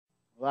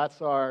Well,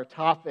 that's our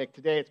topic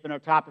today. It's been our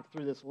topic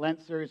through this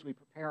Lent series. We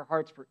prepare our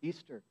hearts for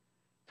Easter,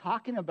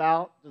 talking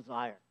about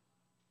desire,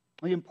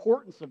 the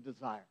importance of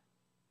desire.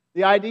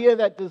 The idea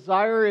that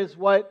desire is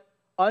what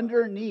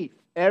underneath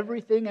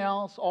everything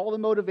else, all the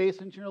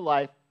motivations in your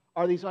life,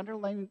 are these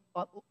underlying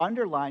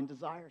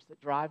desires that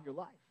drive your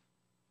life,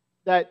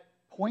 that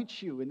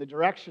point you in the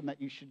direction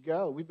that you should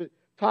go.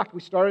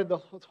 We started the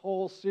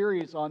whole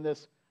series on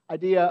this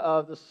idea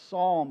of the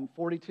Psalm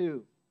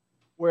 42,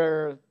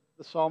 where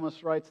the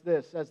psalmist writes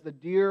this: as the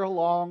deer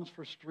longs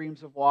for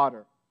streams of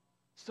water,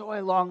 so I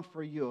long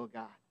for you, O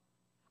God.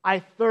 I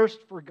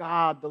thirst for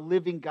God, the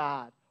living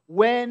God.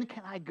 When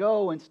can I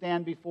go and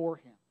stand before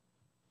Him?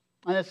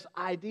 And this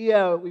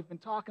idea we've been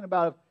talking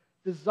about of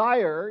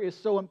desire is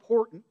so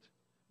important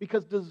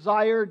because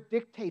desire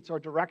dictates our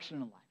direction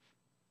in life.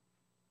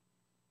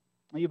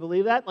 You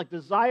believe that? Like,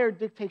 desire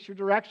dictates your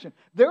direction.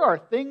 There are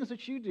things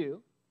that you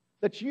do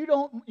that you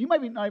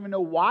might not even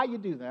know why you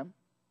do them,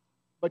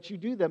 but you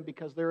do them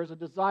because there is a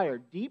desire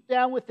deep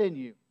down within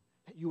you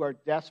that you are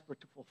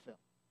desperate to fulfill.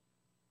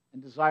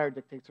 And desire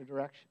dictates our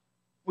direction.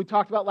 We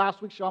talked about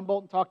last week, Sean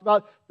Bolton talked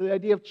about the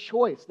idea of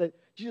choice, that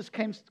Jesus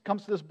comes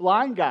to this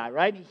blind guy,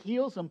 right? He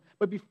heals him.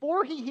 But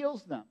before He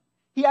heals them,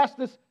 He asks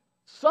this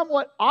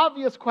somewhat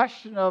obvious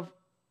question of,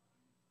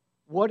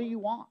 what do you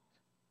want?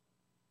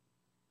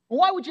 Well,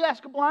 why would you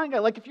ask a blind guy?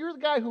 Like, if you're the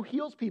guy who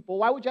heals people,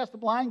 why would you ask the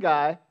blind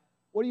guy,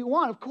 what do you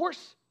want? Of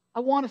course, I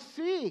want to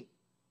see.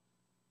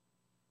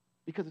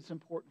 Because it's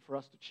important for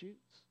us to choose.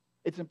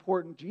 It's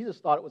important, Jesus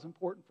thought it was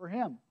important for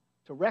Him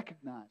to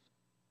recognize,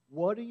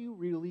 what do you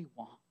really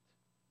want?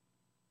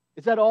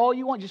 Is that all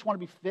you want? You just want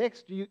to be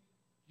fixed? Do you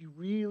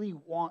really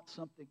want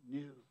something new?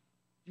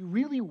 Do you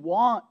really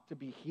want to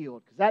be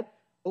healed? Because that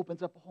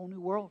opens up a whole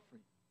new world for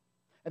you.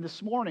 And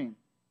this morning,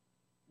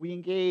 we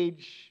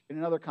engage in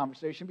another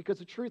conversation because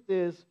the truth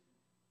is,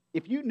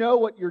 if you know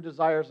what your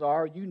desires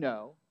are, you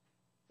know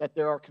that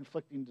there are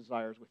conflicting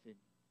desires within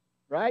you.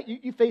 Right?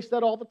 You face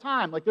that all the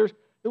time. Like, there's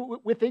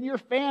within your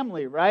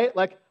family, right?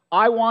 Like,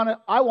 I want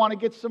to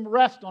get some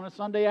rest on a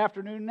Sunday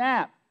afternoon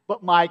nap.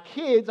 But my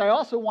kids, I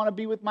also want to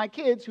be with my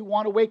kids who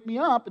want to wake me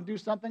up and do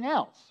something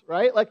else,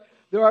 right? Like,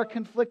 there are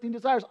conflicting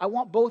desires. I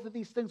want both of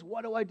these things.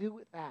 What do I do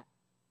with that?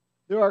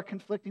 There are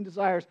conflicting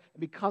desires.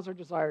 And because our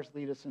desires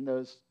lead us in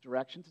those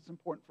directions, it's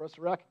important for us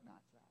to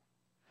recognize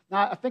that.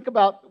 Now, when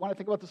I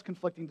think about this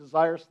conflicting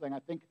desires thing, I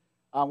think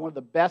one of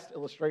the best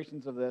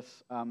illustrations of this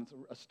is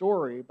a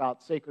story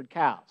about sacred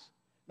cows.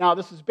 Now,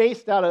 this is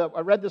based out of,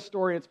 I read this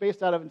story, and it's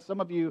based out of, and some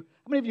of you,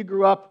 how many of you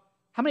grew up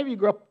anybody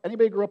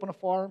grew up on a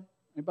farm?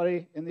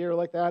 Anybody in the area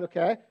like that?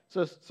 Okay.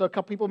 So a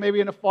couple people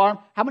maybe in a farm.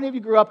 How many of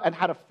you grew up and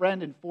had a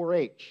friend in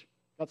 4-H?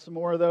 Got some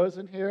more of those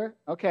in here?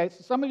 Okay,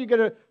 so some of you are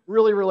going to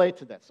really relate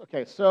to this.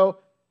 Okay, so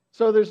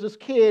there's this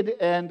kid,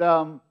 and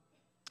as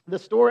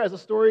the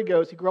story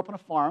goes, he grew up on a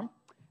farm.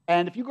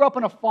 And if you grow up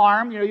on a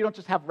farm, you don't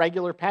just have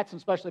regular pets,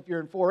 especially if you're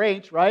in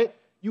 4-H, right?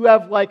 You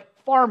have, like,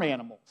 farm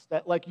animals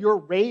that, like, you're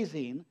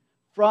raising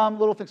from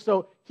little things.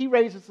 So he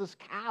raises this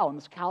cow, and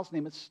this cow's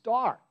name is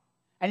Star.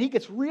 And he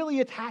gets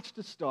really attached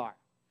to Star.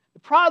 The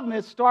problem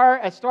is,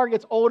 as Star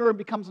gets older and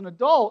becomes an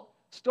adult,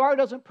 Star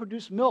doesn't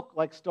produce milk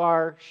like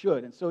Star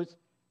should. And so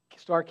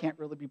Star can't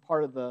really be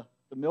part of the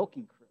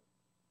milking crew.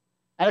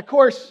 And, of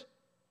course,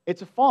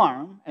 it's a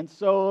farm, and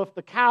so if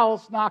the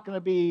cow's not going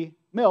to be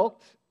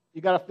milked,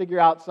 you got to figure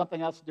out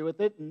something else to do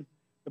with it, and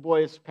the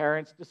boy's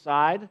parents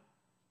decide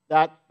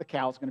that the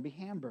cow's going to be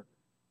hamburger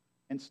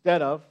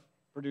instead of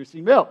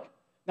producing milk.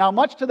 Now,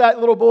 much to that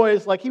little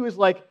boy's, he was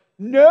like,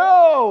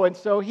 no! And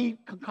so he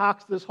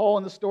concocts this whole,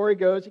 and the story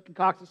goes, he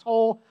concocts this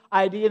whole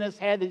idea in his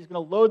head that he's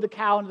going to load the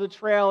cow into the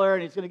trailer,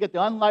 and he's going to get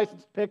the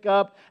unlicensed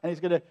pickup, and he's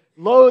going to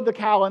load the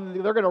cow,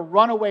 and they're going to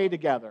run away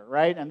together,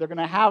 right? And they're going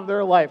to have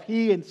their life,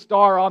 he and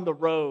Star on the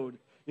road,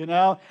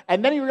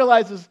 And then he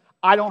realizes,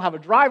 I don't have a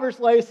driver's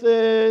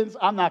license,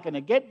 I'm not going to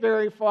get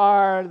very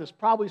far, this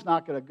probably is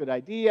not a good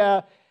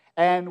idea.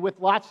 And with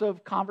lots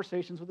of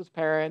conversations with his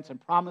parents and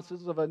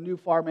promises of a new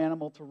farm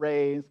animal to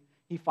raise,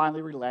 he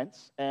finally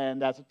relents,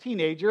 and as a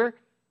teenager,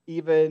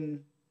 even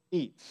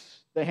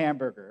eats the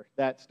hamburger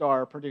that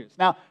Star produced.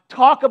 Now,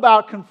 talk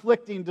about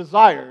conflicting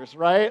desires,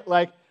 right?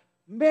 Like,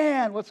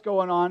 man, what's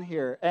going on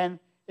here? And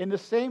in the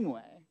same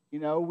way,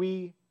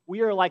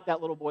 we are like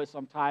that little boy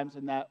sometimes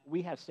in that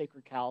we have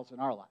sacred cows in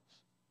our lives.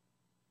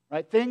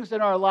 Right? Things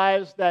in our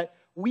lives that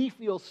we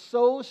feel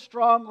so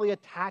strongly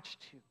attached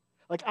to.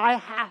 Like, I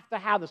have to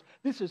have this.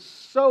 This is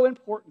so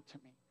important to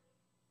me.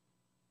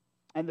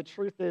 And the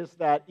truth is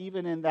that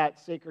even in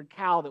that sacred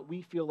cow that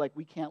we feel like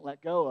we can't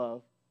let go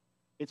of,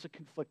 it's a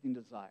conflicting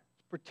desire,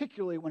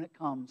 particularly when it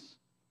comes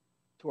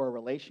to our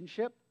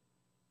relationship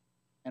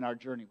and our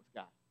journey with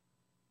God.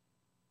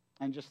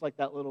 And just like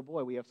that little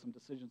boy, we have some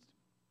decisions to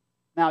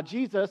make. Now,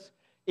 Jesus,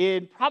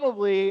 in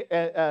probably,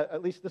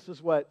 at least this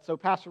is so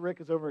Pastor Rick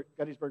is over at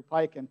Gettysburg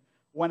Pike, and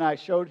when I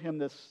showed him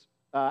this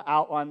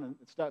outline,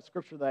 and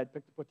scripture that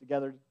I'd put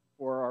together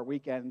for our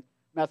weekend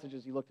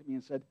messages, he looked at me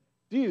and said,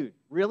 dude,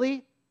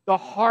 really? The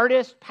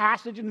hardest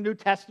passage in the New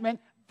Testament,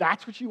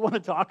 that's what you want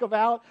to talk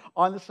about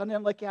on the Sunday?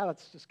 I'm like, yeah,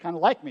 that's just kind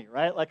of like me,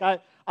 right? Like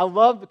I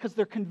love, because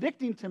they're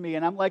convicting to me,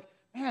 and I'm like,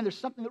 man, there's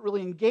something that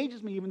really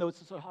engages me, even though it's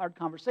just a hard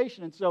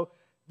conversation. And so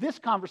this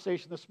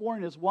conversation this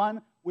morning is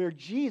one where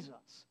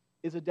Jesus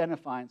is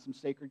identifying some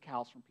sacred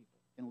cows from people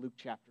in Luke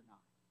chapter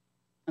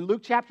 9. In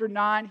Luke chapter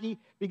 9, he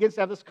begins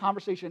to have this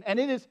conversation, and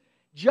it's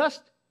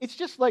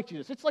just like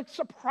Jesus. It's like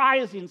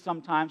surprising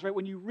sometimes, right?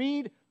 When you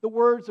read the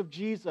words of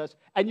Jesus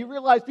and you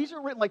realize these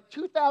are written like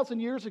 2,000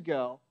 years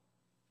ago.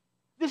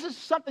 This is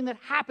something that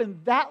happened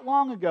that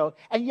long ago,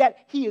 and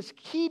yet he is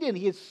keyed in.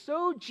 He is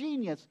so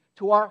genius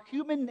to our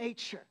human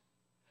nature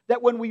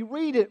that when we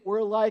read it,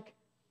 we're like,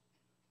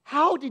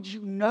 how did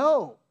you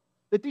know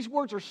that these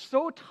words are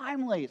so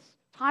timeless,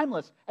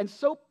 and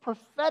so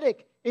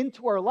prophetic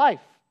into our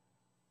life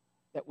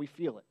that we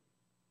feel it?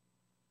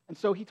 And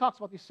so he talks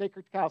about these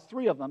sacred cows,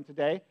 3 of them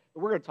today that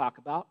we're going to talk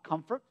about: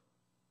 comfort,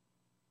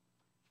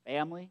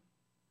 family,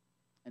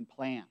 and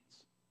plans.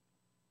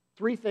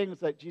 3 things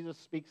that Jesus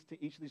speaks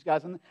to each of these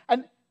guys.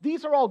 And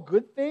these are all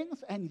good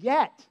things, and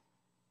yet,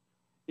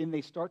 when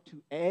they start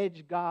to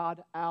edge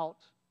God out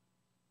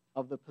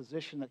of the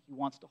position that he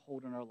wants to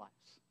hold in our lives,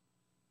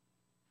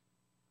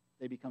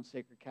 they become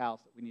sacred cows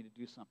that we need to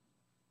do something.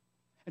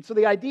 And so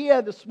the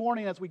idea this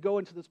morning as we go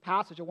into this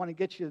passage, I want to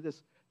get you to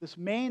this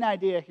main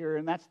idea here,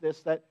 and that's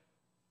this, that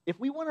if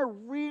we want to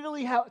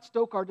really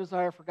stoke our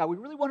desire for God, we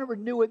really want to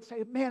renew it and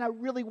say, man, I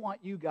really want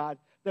you, God,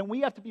 then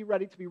we have to be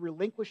ready to be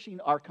relinquishing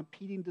our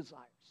competing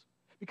desires.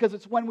 Because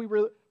it's when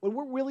we're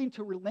willing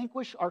to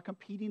relinquish our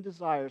competing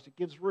desires, it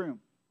gives room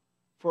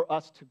for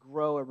us to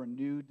grow a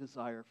renewed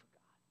desire for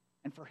God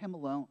and for him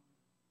alone.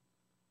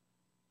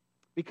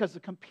 Because the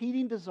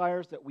competing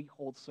desires that we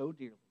hold so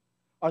dearly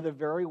are the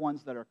very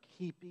ones that are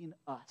keeping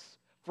us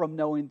from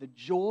knowing the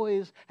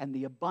joys and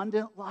the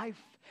abundant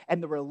life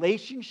and the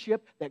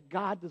relationship that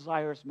God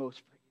desires most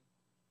for you.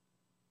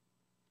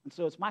 And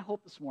so it's my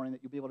hope this morning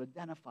that you'll be able to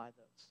identify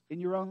those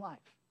in your own life,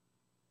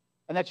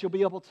 and that you'll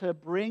be able to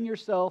bring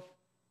yourself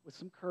with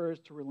some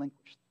courage to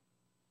relinquish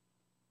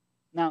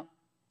them. Now,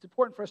 it's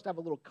important for us to have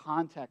a little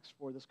context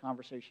for this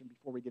conversation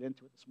before we get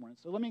into it this morning.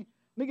 So let me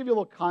give you a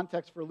little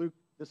context for Luke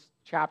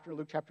chapter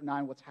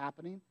 9, what's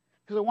happening.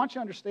 Because I want you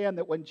to understand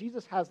that when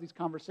Jesus has these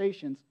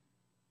conversations,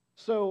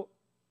 so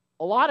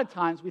a lot of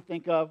times we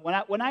think of,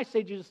 when I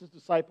say Jesus'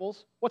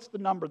 disciples, what's the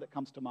number that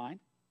comes to mind?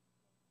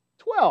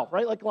 12,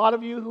 right? Like a lot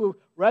of you who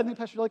read the New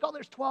Testament, you're like, oh,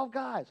 there's 12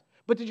 guys.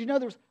 But did you know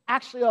there's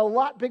actually a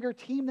lot bigger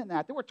team than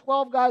that? There were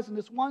 12 guys in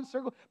this one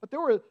circle, but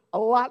there were a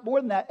lot more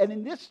than that. And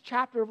in this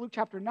chapter of Luke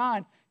chapter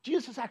 9,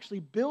 Jesus is actually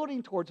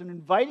building towards and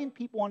inviting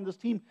people onto this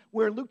team,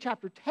 where in Luke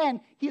chapter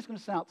 10, he's going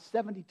to send out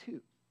 72.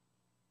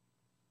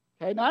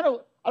 Okay, now I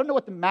don't know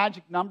what the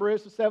magic number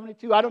is to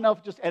 72. I don't know if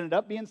it just ended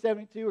up being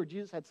 72 or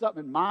Jesus had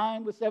something in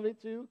mind with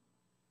 72.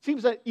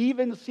 Seems that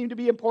evens seem to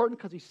be important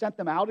because he sent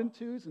them out in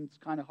twos, and it's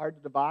kind of hard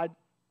to divide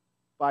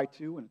by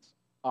 2, and it's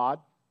odd.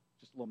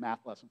 Just a little math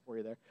lesson for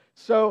you there.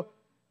 So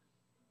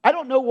I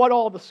don't know what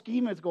all the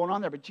schema is going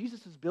on there, but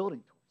Jesus is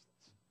building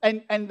towards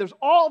this. And there's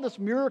all this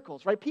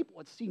miracles, right? People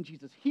had seen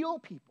Jesus heal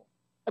people.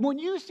 And when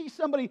you see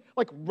somebody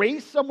like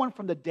raise someone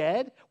from the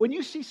dead, when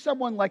you see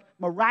someone like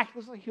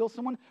miraculously heal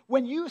someone,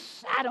 when you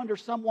sat under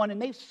someone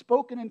and they've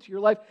spoken into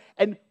your life,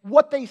 and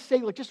what they say,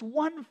 like just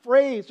one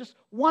phrase, just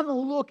one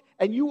look,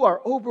 and you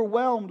are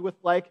overwhelmed with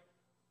like,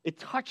 it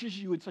touches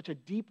you in such a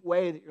deep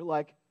way that you're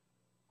like,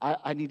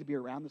 I need to be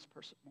around this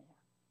person more.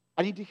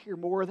 I need to hear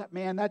more of that.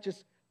 Man, that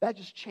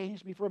just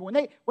changed me forever.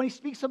 When he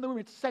speaks something,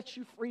 it sets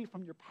you free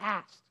from your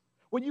past.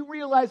 When you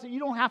realize that you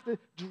don't have to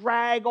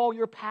drag all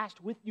your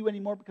past with you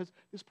anymore because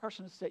this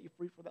person has set you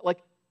free from that. Like,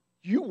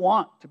 you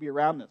want to be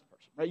around this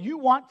person, right? You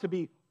want to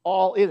be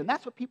all in. And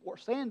that's what people are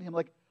saying to him.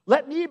 Like,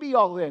 let me be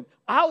all in.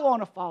 I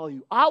want to follow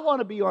you. I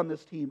want to be on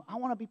this team. I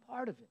want to be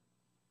part of it.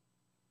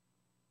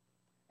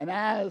 And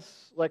as,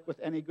 like with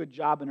any good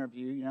job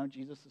interview,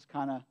 Jesus is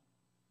kind of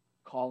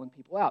calling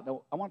people out.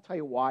 Now, I want to tell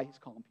you why he's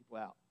calling people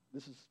out.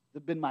 This has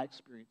been my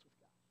experience with God.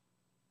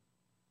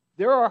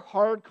 There are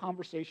hard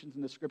conversations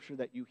in the Scripture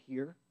that you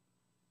hear,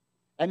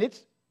 and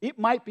it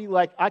might be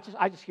like, I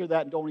just hear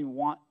that and don't even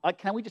want, like,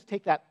 can we just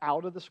take that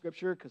out of the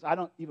Scripture? Because I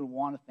don't even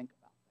want to think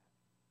about that.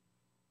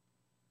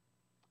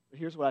 But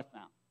here's what I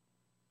found.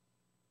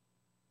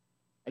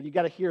 And you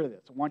got to hear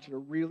this. I want you to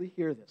really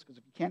hear this, because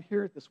if you can't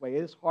hear it this way,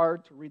 it is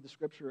hard to read the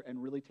Scripture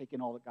and really take in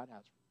all that God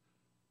has for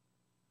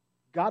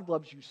you. God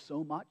loves you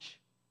so much.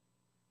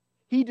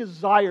 He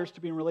desires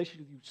to be in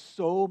relationship with you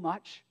so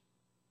much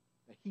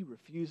that he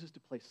refuses to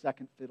play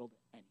second fiddle to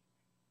anything.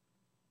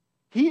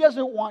 He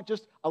doesn't want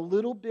just a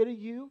little bit of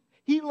you.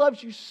 He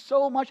loves you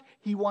so much,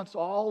 he wants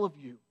all of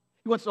you.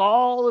 He wants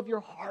all of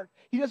your heart.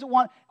 He doesn't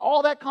want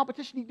all that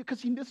competition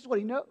because this is what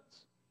he knows.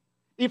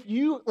 If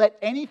you let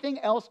anything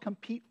else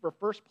compete for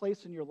first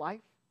place in your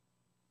life,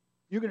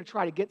 you're going to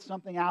try to get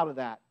something out of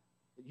that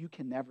you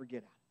can never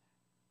get out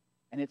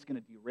of. And it's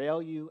going to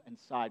derail you and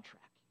sidetrack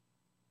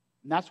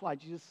you. And that's why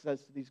Jesus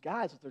says to these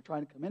guys, as they're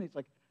trying to come in, he's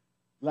like,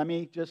 let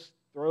me just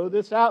throw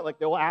this out. Like,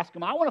 they'll ask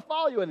him, I want to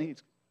follow you. And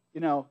he's,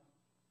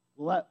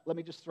 let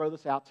me just throw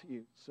this out to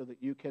you so that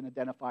you can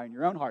identify in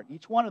your own heart.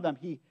 Each one of them,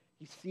 he's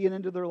seeing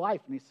into their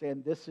life, and he's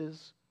saying, this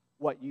is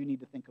what you need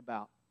to think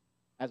about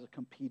as a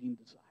competing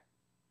desire,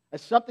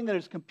 as something that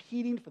is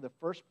competing for the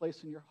first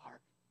place in your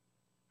heart.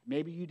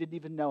 Maybe you didn't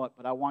even know it,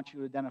 but I want you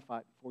to identify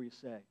it before you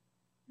say,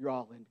 you're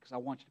all in, because I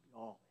want you to be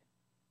all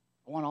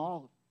in. I want all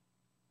of it,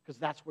 because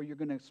that's where you're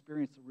going to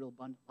experience the real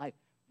abundant life.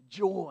 The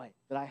joy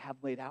that I have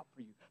laid out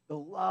for you. The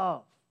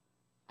love.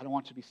 I don't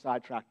want you to be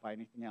sidetracked by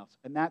anything else.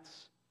 And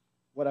that's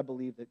what I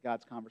believe that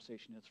God's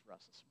conversation is for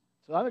us this morning.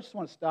 So I just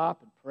want to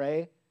stop and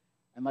pray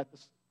and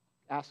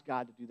ask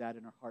God to do that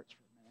in our hearts for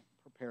a minute.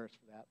 Prepare us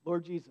for that.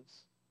 Lord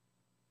Jesus,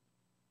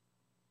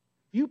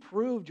 you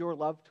proved your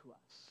love to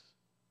us.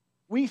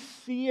 We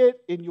see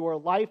it in your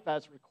life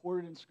as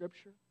recorded in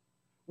Scripture.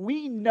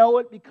 We know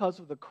it because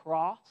of the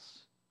cross,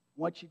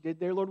 what you did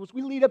there, Lord. As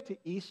we lead up to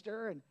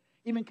Easter and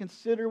even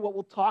consider what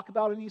we'll talk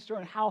about in Easter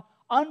and how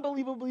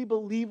unbelievably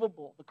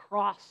believable the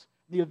cross,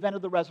 the event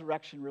of the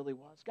resurrection really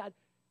was. God,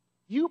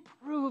 you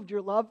proved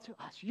your love to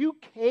us. You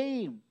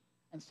came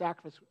and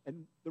sacrificed.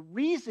 And the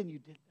reason you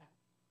did that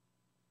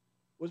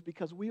was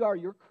because we are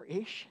your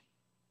creation,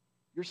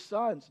 your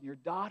sons and your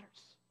daughters.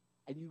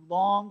 And you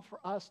long for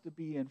us to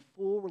be in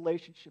full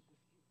relationship with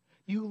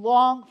you. You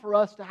long for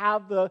us to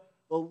have the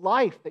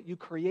life that you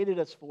created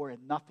us for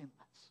and nothing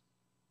less.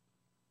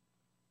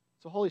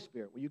 So Holy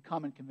Spirit, will you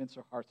come and convince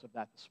our hearts of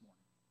that this morning?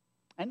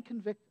 And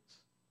convict us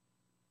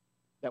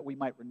that we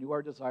might renew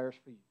our desires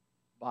for you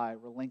by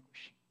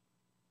relinquishing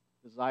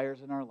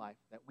desires in our life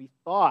that we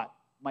thought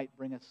might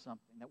bring us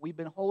something, that we've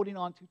been holding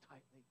on too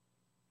tightly,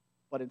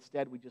 but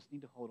instead we just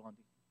need to hold on to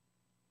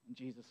you. In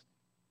Jesus' name.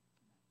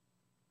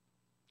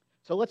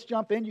 So let's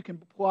jump in. You can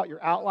pull out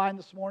your outline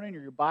this morning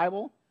or your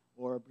Bible,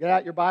 or get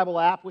out your Bible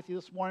app with you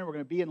this morning. We're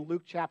going to be in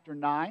Luke chapter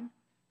 9,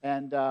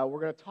 and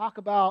we're going to talk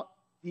about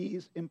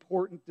these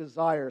important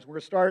desires. We're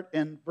going to start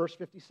in verse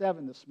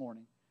 57 this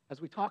morning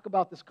as we talk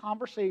about this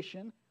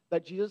conversation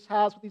that Jesus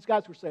has with these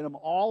guys who are saying, I'm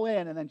all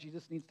in, and then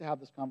Jesus needs to have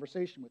this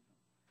conversation with them.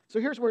 So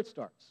here's where it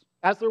starts.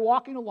 As they're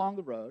walking along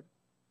the road,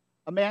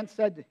 a man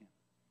said to him,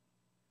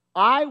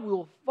 I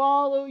will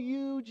follow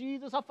you,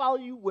 Jesus. I'll follow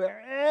you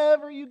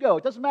wherever you go.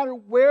 It doesn't matter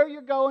where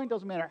you're going. It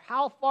doesn't matter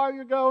how far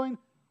you're going.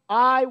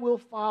 I will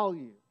follow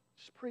you.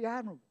 It's pretty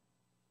admirable.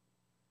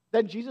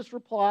 Then Jesus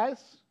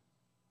replies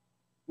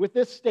with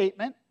this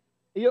statement.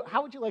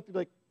 How would you like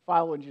to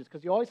follow in Jesus?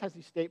 Because he always has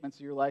these statements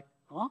that you're like,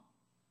 huh?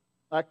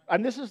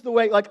 And this is the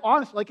way,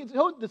 honestly, his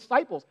own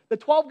disciples, the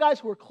 12 guys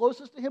who were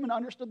closest to him and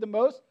understood the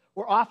most,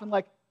 were often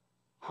like,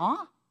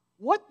 huh?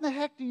 What in the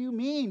heck do you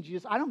mean,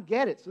 Jesus? I don't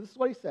get it. So this is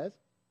what he says.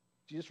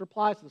 Jesus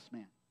replies to this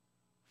man,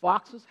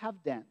 foxes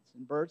have dens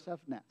and birds have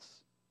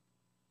nests.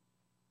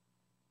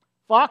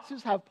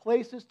 Foxes have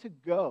places to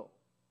go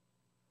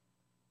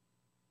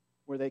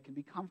where they can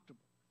be comfortable,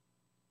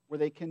 where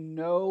they can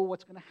know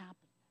what's going to happen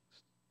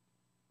next,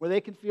 where they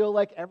can feel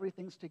like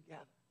everything's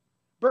together.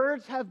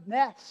 Birds have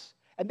nests,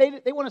 and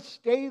they want to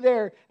stay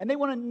there, and they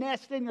want to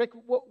nest in. Like,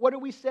 what do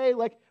we say?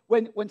 Like,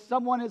 when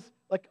someone is,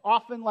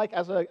 often,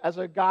 as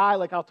a guy,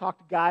 I'll talk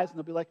to guys, and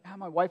they'll be like,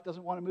 my wife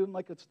doesn't want to move.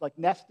 It's like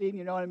nesting,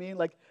 you know what I mean?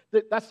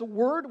 That's the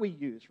word we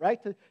use,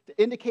 right? To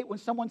indicate when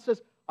someone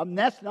says, I'm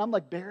nesting, I'm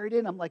buried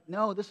in. I'm like,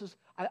 no,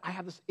 I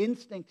have this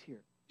instinct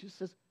here. Jesus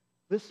says,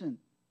 listen,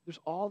 there's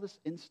all this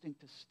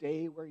instinct to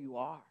stay where you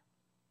are,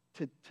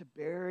 to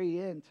bury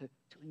in, to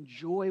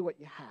enjoy what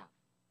you have.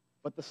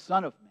 But the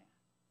Son of Man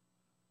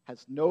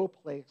has no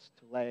place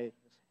to lay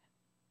his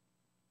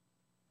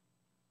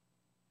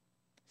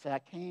head. So I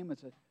came and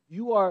said,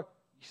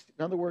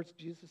 in other words,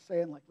 Jesus is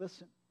saying,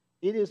 listen,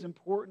 it is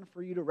important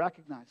for you to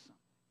recognize something.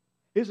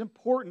 It is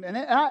important.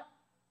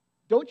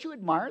 Don't you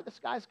admire this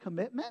guy's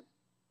commitment?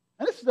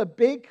 And this is a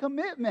big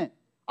commitment.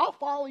 I'll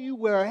follow you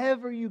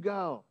wherever you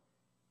go.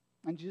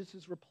 And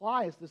Jesus'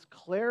 reply is this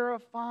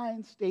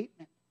clarifying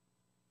statement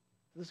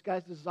to this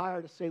guy's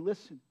desire to say,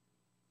 listen,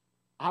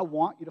 I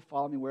want you to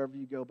follow me wherever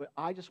you go, but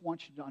I just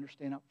want you to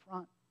understand up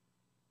front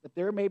that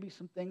there may be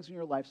some things in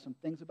your life, some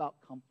things about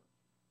comfort,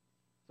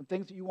 some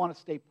things that you want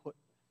to stay put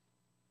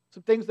with,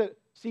 some things that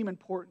seem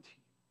important to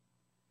you,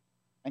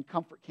 and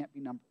comfort can't be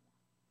number one.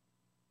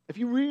 If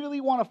you really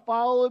want to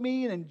follow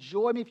me and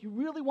enjoy me, if you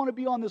really want to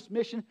be on this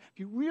mission, if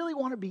you really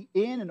want to be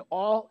in and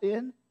all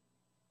in,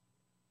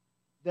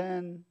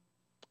 then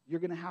you're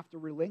going to have to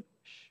relinquish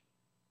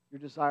your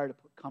desire to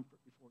put comfort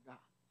before God.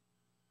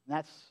 And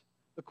that's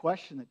the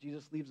question that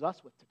Jesus leaves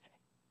us with today.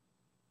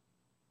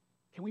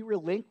 Can we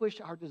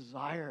relinquish our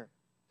desire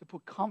to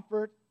put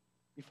comfort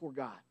before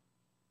God?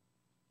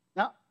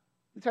 Now,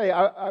 let me tell you,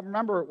 I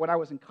remember when I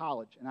was in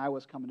college and I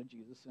was coming to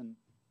Jesus,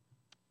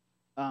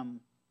 and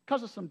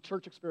because of some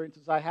church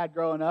experiences I had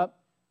growing up,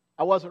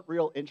 I wasn't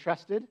real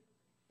interested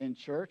in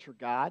church or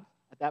God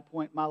at that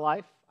point in my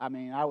life. I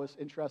was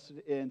interested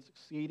in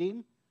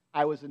succeeding.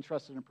 I was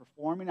interested in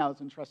performing. I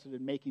was interested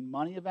in making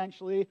money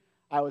eventually.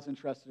 I was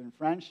interested in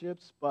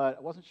friendships, but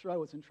I wasn't sure I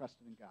was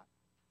interested in God.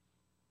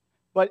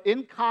 But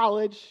in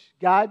college,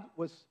 God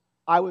was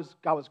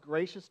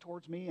gracious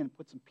towards me and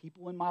put some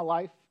people in my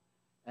life.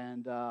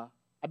 And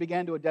I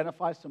began to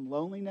identify some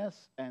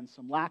loneliness and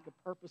some lack of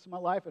purpose in my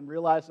life and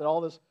realized that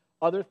all those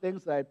other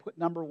things that I had put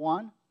number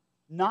one,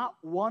 not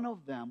one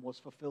of them was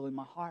fulfilling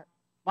my heart.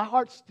 My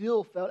heart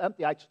still felt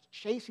empty. I was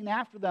chasing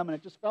after them, and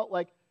it just felt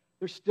like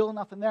there's still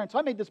nothing there. And so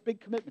I made this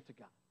big commitment to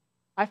God.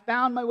 I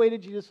found my way to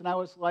Jesus, and I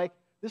was like,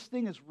 this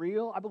thing is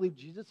real. I believe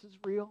Jesus is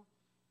real.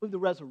 I believe the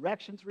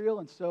resurrection's real.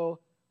 And so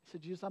I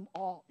said, Jesus, I'm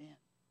all in.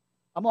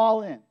 I'm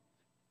all in.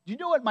 Do you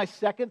know what my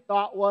second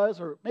thought was?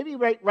 Or maybe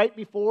right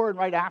before and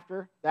right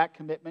after that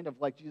commitment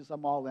of like, Jesus,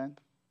 I'm all in.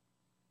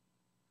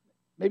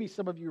 Maybe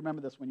some of you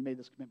remember this when you made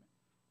this commitment.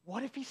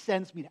 What if he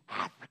sends me to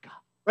Africa?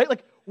 Right?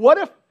 Like, what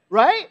if,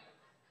 right?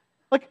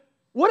 Like,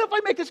 what if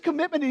I make this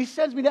commitment and he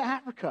sends me to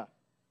Africa?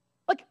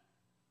 Like,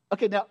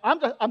 okay, now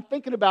I'm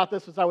thinking about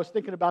this as I was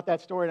thinking about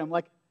that story, and I'm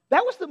like,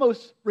 that was the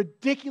most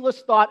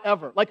ridiculous thought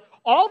ever. Like,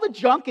 all the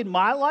junk in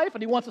my life,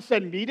 and he wants to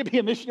send me to be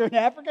a missionary in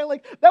Africa?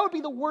 Like, that would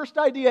be the worst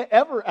idea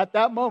ever at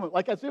that moment.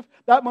 Like, as if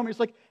that moment is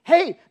like,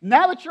 hey,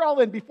 now that you're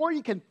all in, before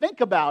you can think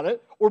about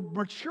it, or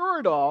mature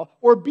at all,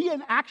 or be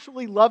an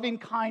actually loving,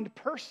 kind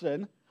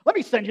person, let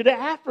me send you to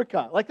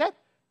Africa. Like,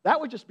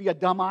 that would just be a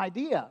dumb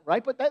idea,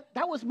 right? But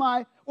that was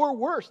or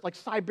worse, like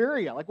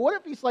Siberia. Like, what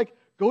if he's like,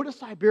 go to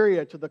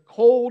Siberia, to the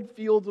cold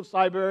fields of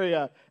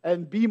Siberia,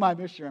 and be my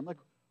missionary? I'm like,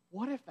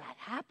 what if that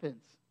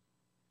happens?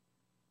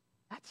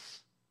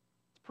 It's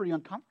pretty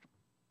uncomfortable.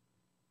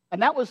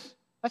 And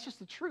that's just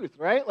the truth,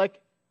 right? Like,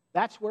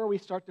 that's where we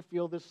start to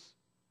feel this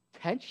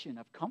tension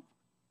of comfort.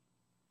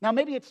 Now,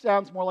 maybe it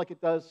sounds more like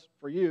it does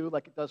for you,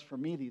 like it does for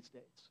me these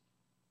days.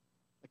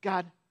 Like,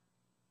 God,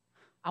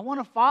 I want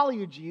to follow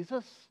you,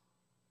 Jesus.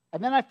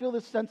 And then I feel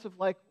this sense of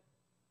like,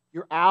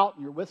 you're out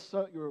and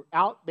you're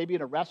out maybe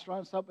in a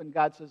restaurant or something, and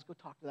God says, go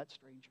talk to that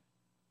stranger.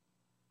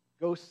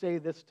 Go say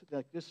this to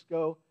them, just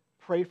go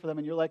pray for them.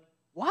 And you're like,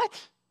 what?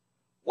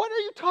 What are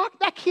you talking?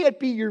 That can't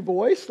be your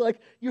voice. Like,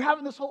 you're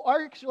having this whole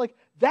argument because you're like,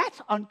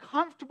 that's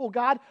uncomfortable,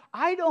 God.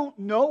 I don't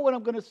know what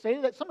I'm going to say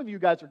to that. Some of you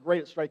guys are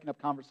great at striking up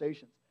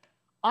conversations.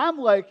 I'm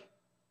like,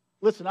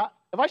 listen,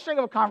 if I strike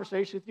up a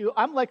conversation with you,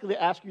 I'm likely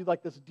to ask you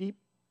like this deep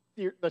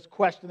this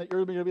question that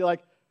you're going to be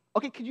like,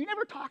 okay, could you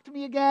never talk to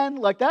me again?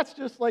 Like, that's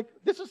just like,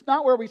 this is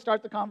not where we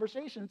start the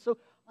conversation. So,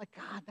 like,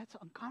 God, that's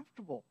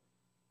uncomfortable.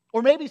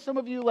 Or maybe some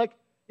of you, like,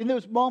 in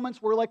those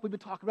moments where, like, we've been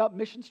talking about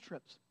missions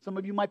trips. Some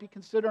of you might be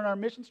considering our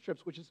missions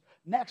trips, which is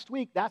next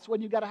week. That's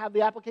when you got to have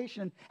the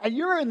application. And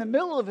you're in the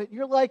middle of it. And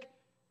you're like,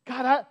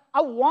 God,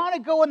 I want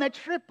to go on that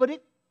trip, but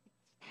it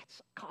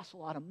costs a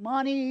lot of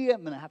money.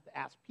 I'm going to have to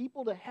ask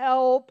people to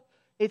help.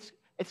 It's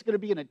going to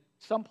be in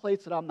some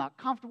place that I'm not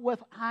comfortable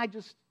with. I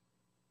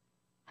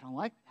don't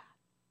like that.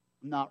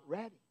 I'm not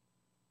ready.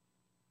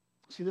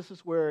 See, this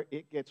is where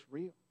it gets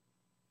real.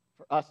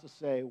 For us to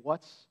say,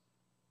 what's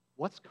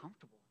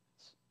comfortable in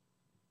this?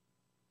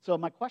 So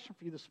my question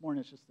for you this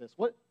morning is just this.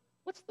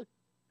 What's the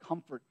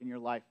comfort in your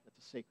life that's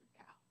a sacred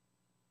cow?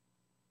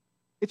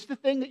 It's the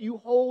thing that you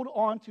hold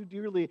on to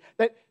dearly,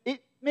 that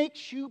it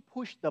makes you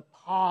push the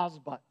pause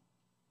button.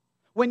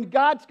 When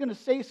God's going to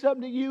say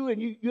something to you and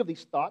you have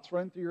these thoughts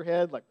running through your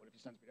head, like, what if he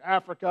sends me to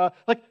Africa?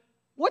 Like,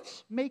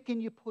 what's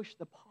making you push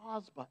the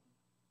pause button?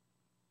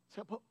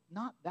 So, but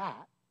not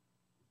that.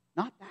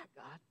 Not that,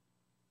 God.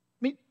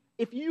 I mean,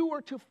 if you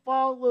were to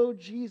follow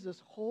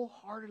Jesus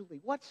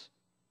wholeheartedly, what's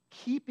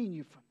keeping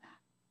you from that?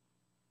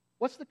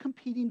 What's the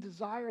competing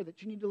desire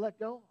that you need to let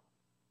go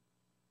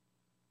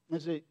of?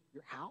 Is it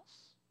your house?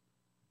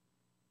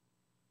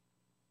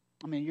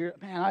 I mean,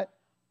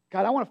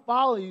 God, I want to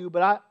follow you,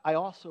 but I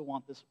also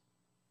want this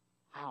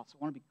house. I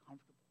want to be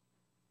comfortable.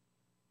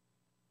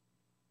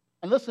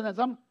 And listen, as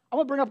I'm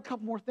going to bring up a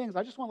couple more things.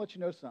 I just want to let you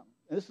know something.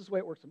 And this is the way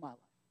it works in my life.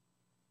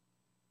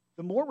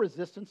 The more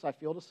resistance I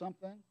feel to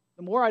something,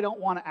 the more I don't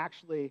want to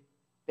actually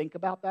think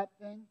about that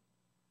thing,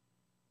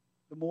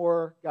 the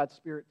more God's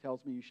Spirit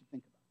tells me you should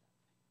think about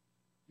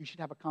that. You should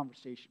have a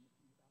conversation with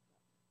me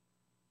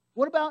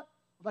about that.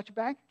 What about your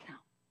bank account?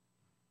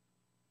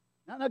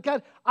 Now,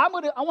 God, I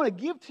want to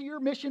give to your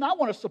mission. I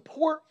want to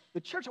support the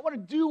church. I want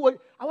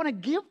to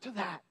give to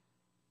that.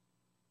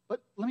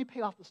 But let me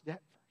pay off this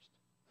debt first.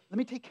 Let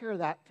me take care of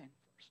that thing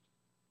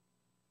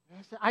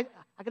first. I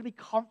got to be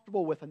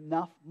comfortable with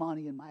enough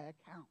money in my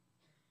account.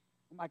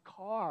 In my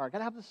car. I got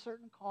to have this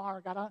certain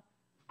car.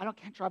 I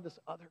can't drive this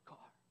other car.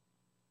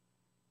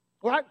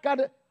 Or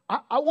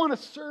I want to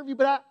serve you,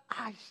 but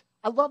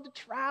I love to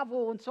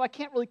travel, and so I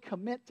can't really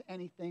commit to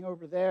anything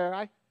over there.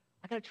 I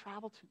got to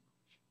travel too much.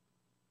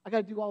 I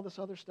got to do all this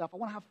other stuff. I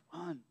want to have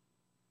fun.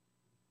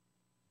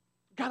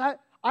 God,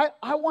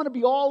 I want to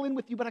be all in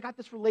with you, but I got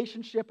this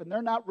relationship, and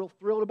they're not real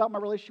thrilled about my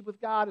relationship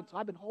with God, and so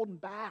I've been holding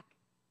back.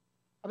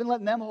 I've been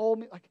letting them hold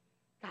me. Like,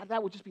 God,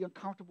 that would just be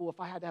uncomfortable if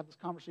I had to have this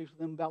conversation with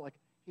them about, like,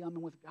 hey, I'm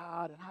in with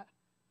God, and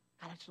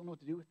I just don't know what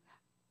to do with that.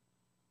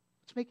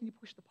 What's making you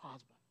push the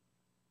pause button?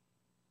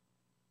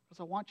 Because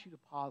I want you to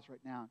pause right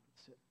now and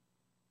consider.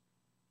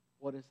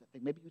 What is that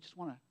thing? Maybe you just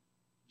want to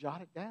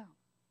jot it down.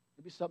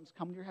 Maybe something's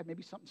coming to your head.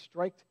 Maybe something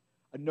striked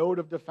a note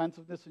of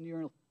defensiveness in you.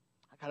 And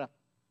I gotta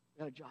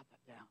jot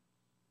that down.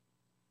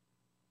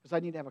 Because I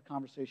need to have a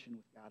conversation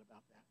with God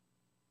about that.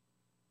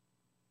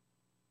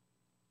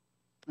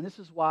 And this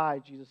is why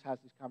Jesus has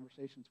these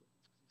conversations with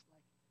us. He's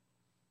like,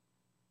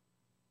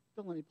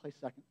 don't let me play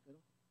second fiddle.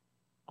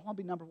 I want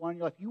to be number one in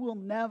your life. You will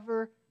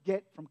never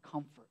get from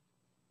comfort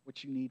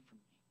what you need from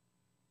me.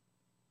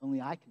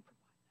 Only I can provide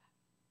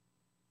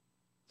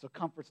that. So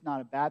comfort's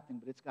not a bad thing,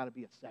 but it's got to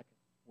be a second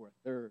or a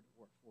third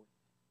or a fourth.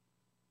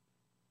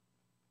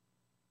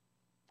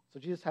 So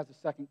Jesus has a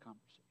second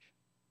conversation.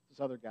 This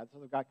other guy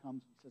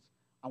comes and says,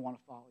 I want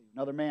to follow you.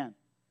 Another man.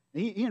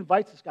 And he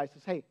invites this guy,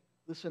 says, hey,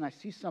 listen, I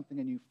see something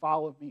in you.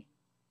 Follow me.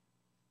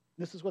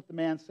 And this is what the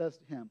man says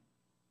to him.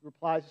 He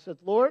replies, he says,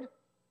 Lord,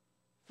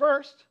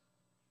 first,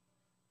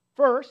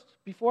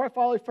 before I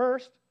follow you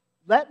first,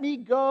 let me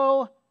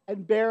go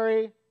and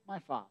bury my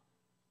father.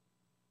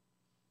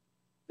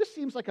 This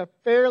seems like a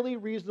fairly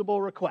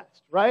reasonable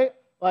request, right?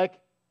 Like,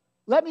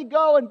 let me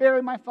go and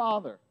bury my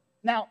father.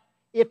 Now,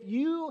 if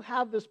you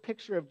have this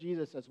picture of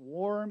Jesus as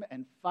warm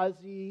and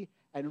fuzzy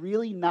and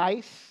really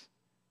nice,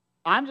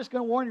 I'm just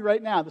going to warn you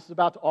right now, this is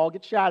about to all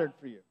get shattered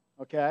for you,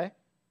 okay?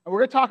 And we're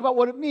going to talk about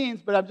what it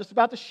means, but I'm just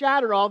about to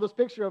shatter all this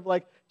picture of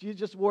like Jesus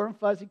just warm,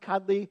 fuzzy,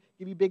 cuddly,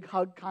 give you a big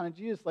hug kind of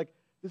Jesus. Like,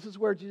 this is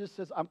where Jesus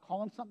says, I'm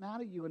calling something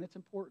out of you, and it's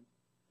important.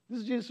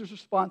 This is Jesus'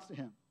 response to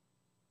him.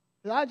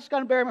 I just got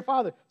to bury my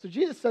father. So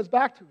Jesus says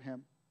back to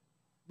him,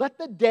 let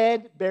the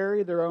dead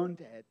bury their own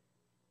dead,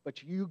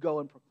 but you go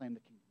and proclaim the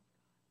kingdom.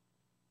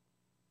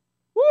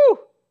 Woo!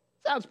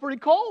 Sounds pretty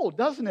cold,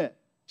 doesn't it?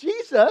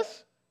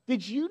 Jesus,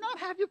 did you not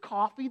have your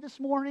coffee this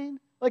morning?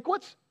 Like,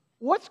 what's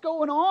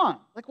going on?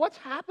 Like, what's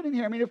happening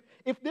here? I mean,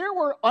 if there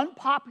were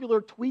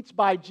unpopular tweets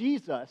by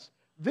Jesus,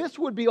 this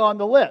would be on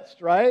the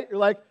list, right? You're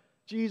like,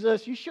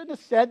 Jesus, you shouldn't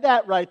have said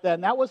that right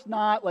then. That was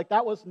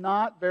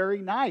not very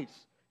nice.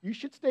 You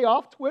should stay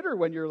off Twitter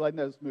when you're in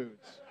those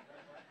moods.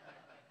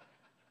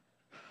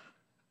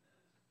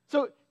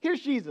 So here's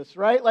Jesus,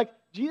 right? Like,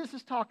 Jesus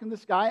is talking to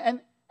this guy,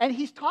 and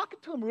he's talking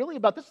to him really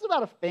about, this is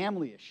about a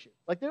family issue.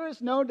 Like, there is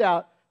no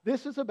doubt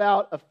this is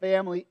about a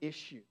family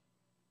issue.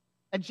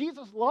 And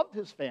Jesus loved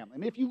his family. I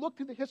mean, if you look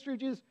through the history of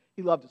Jesus,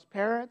 he loved his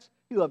parents,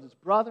 he loved his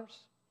brothers.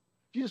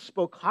 Jesus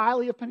spoke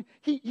highly of him.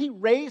 He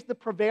raised the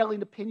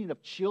prevailing opinion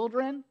of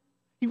children.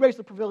 He raised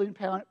the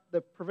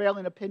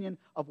prevailing opinion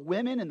of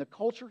women in the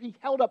culture. He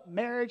held up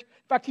marriage.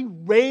 In fact, he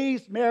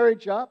raised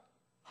marriage up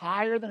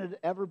higher than it had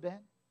ever been.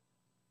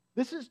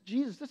 This is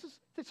Jesus.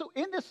 So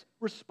in this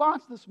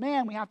response to this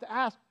man, we have to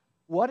ask,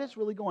 what is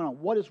really going on?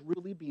 What is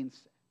really being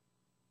said?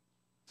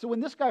 So when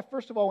this guy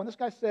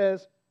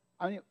says,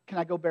 can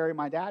I go bury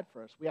my dad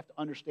first? We have to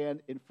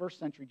understand in first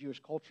century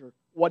Jewish culture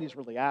what he's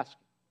really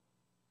asking.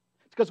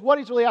 It's because what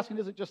he's really asking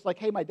isn't just like,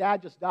 hey, my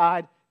dad just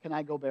died. Can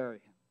I go bury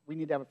him? We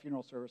need to have a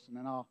funeral service, and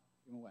then I'll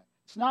give him away.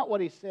 It's not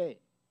what he's saying.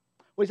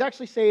 What he's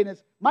actually saying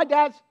is, my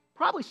dad's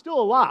probably still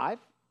alive,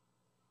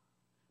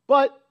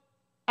 but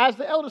as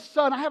the eldest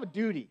son, I have a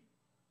duty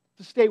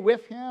to stay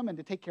with him and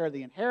to take care of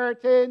the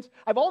inheritance.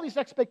 I have all these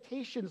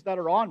expectations that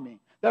are on me,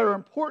 that are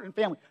important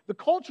in family. The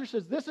culture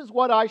says this is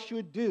what I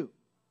should do.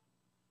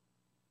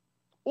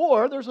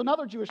 Or there's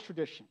another Jewish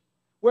tradition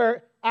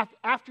where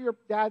after your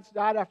dad's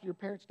died, after your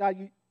parents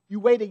died, you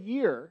wait a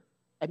year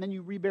and then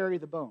you rebury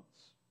the bones.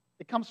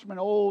 It comes from an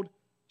old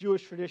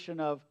Jewish tradition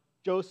of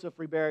Joseph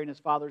reburying his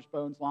father's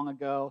bones long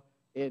ago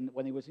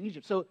when he was in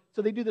Egypt. So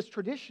they do this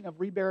tradition of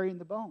reburying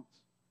the bones.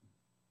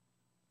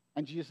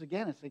 And Jesus,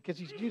 again, is because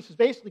Jesus is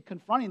basically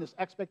confronting this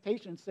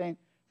expectation and saying,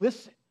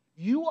 listen,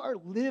 you are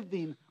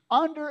living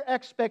under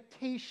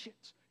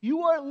expectations.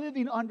 You are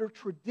living under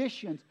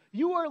traditions.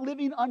 You are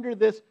living under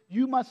this,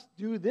 you must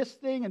do this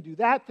thing and do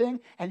that thing.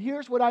 And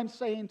here's what I'm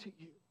saying to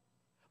you.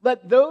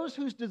 Let those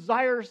whose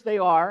desires they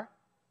are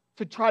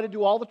to try to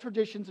do all the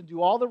traditions and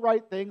do all the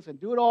right things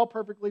and do it all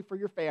perfectly for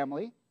your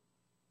family.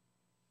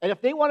 And if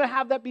they want to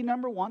have that be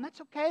number one,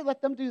 that's okay.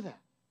 Let them do that.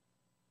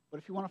 But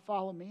if you want to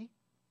follow me,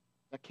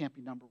 that can't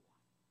be number one.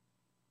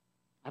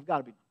 I've got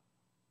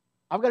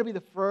to be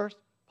the first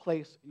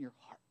place in your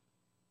heart.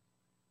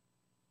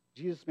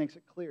 Jesus makes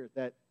it clear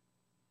that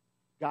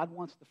God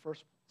wants the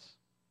first place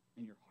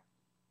in your heart.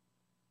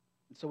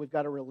 And so we've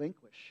got to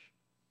relinquish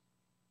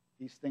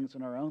these things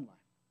in our own life,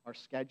 our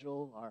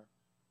schedule,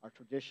 our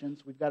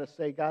traditions. We've got to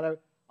say, God,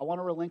 I want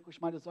to relinquish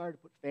my desire to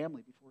put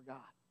family before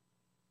God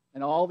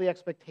and all the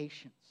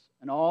expectations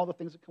and all the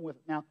things that come with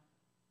it. Now,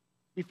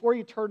 before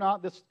you turn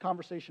this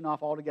conversation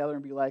off altogether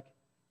and be like,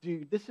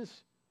 dude, this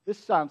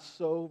sounds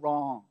so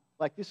wrong.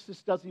 Like, this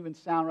just doesn't even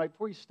sound right.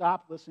 Before you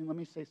stop listening, let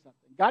me say something.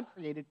 God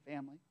created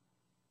family.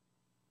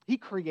 He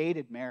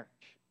created marriage.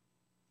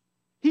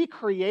 He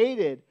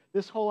created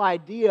this whole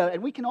idea,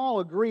 and we can all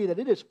agree that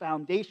it is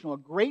foundational. A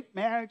great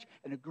marriage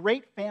and a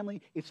great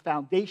family is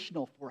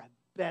foundational for a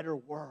better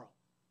world.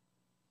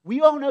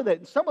 We all know that.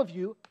 And some of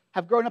you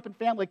have grown up in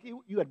family, like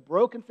you had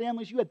broken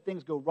families, you had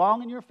things go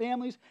wrong in your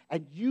families,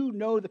 and you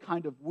know the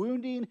kind of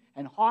wounding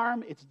and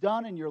harm it's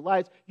done in your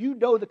lives. You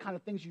know the kind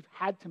of things you've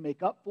had to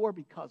make up for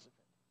because of it.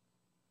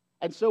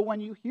 And so when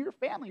you hear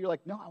family, you're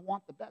like, no, I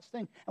want the best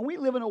thing. And we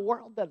live in a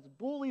world that is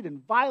bullied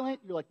and violent.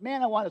 You're like,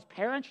 man, I want as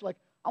parents, you're like,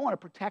 I want to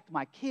protect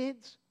my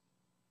kids.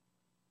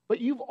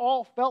 But you've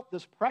all felt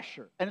this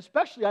pressure. And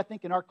especially, I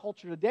think, in our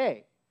culture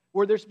today,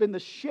 where there's been the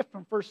shift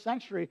from first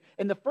century.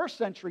 In the first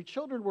century,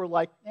 children were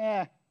like,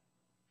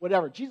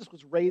 whatever. Jesus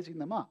was raising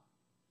them up.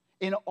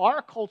 In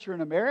our culture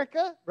in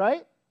America,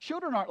 right,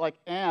 children aren't like,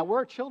 where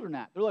are children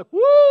at? They're like,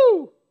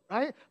 woo,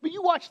 right? But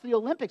you watch the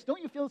Olympics.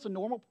 Don't you feel it's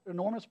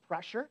enormous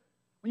pressure?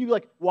 When you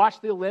like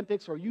watch the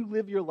Olympics or you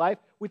live your life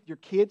with your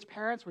kids'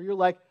 parents where you're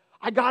like,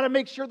 I got to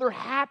make sure they're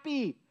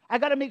happy. I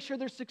got to make sure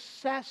they're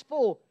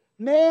successful.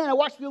 Man, I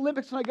watch the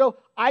Olympics and I go,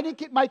 I didn't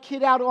get my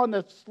kid out on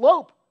the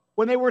slope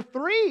when they were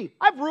 3.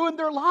 I've ruined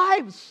their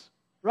lives,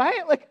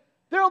 right? Like,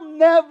 there'll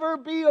never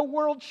be a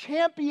world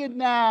champion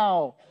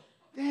now.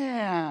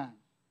 Damn.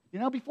 You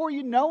know, before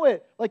you know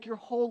it, like your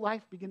whole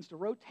life begins to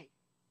rotate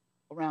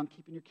around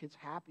keeping your kids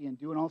happy and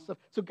doing all this stuff.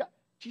 So God,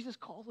 Jesus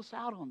calls us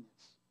out on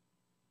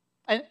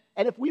this.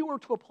 And if we were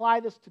to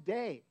apply this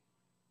today,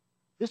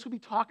 this would be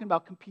talking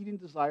about competing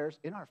desires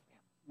in our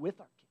family, with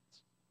our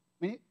kids.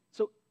 I mean,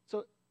 so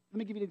let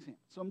me give you an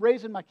example. So I'm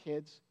raising my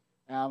kids.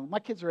 My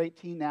kids are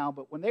 18 now,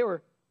 but when they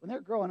were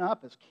growing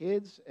up as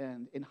kids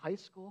and in high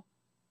school,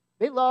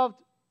 they loved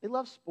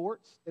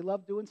sports. They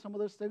loved doing some of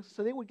those things,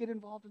 so they would get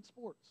involved in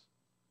sports.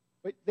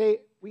 But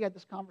we had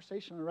this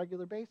conversation on a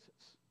regular basis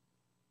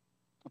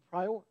of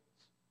priorities.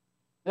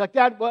 They're like,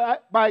 Dad,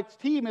 my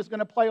team is going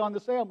to play on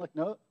this day. I'm like,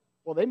 no.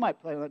 Well, they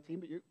might play on that team,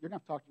 but you're going to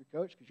have to talk to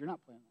your coach because you're not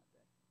playing that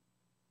day.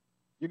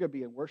 You're going to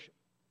be in worship.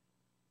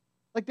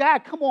 Like,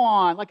 Dad, come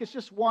on. Like, it's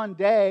just one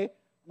day.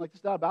 I'm like,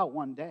 it's not about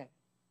one day.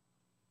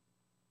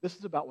 This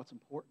is about what's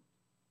important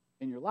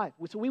in your life.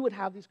 So we would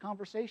have these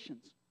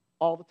conversations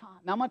all the time.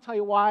 Now, I'm going to tell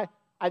you why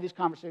I have these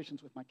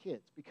conversations with my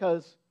kids.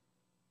 Because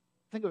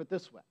think of it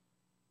this way.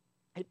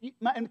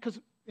 And because,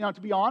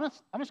 to be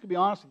honest, I'm just going to be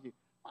honest with you.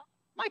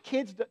 My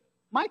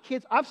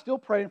kids, I'm still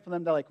praying for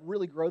them to, like,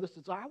 really grow this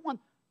desire. I want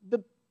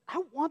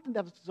them to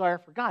have this desire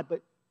for God.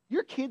 But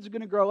your kids are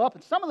going to grow up,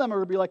 and some of them are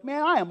going to be like,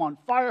 man, I am on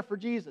fire for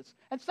Jesus.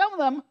 And some of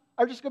them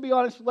are just going to be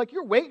honest, like,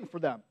 you're waiting for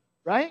them,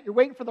 right? You're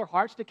waiting for their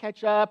hearts to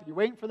catch up, and you're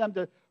waiting for them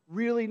to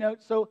really know.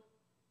 So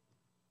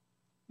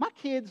my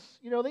kids,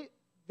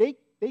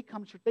 they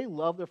come to church. They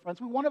love their friends.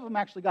 I mean, one of them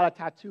actually got a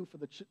tattoo for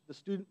the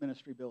student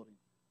ministry building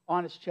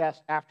on his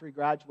chest after he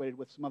graduated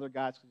with some other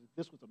guys because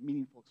this was a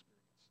meaningful experience.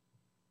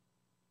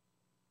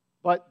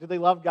 But do they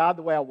love God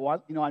the way I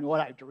want? I know what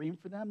I dreamed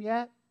for them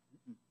yet?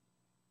 Mm-mm.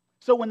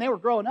 So when they were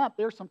growing up,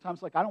 they were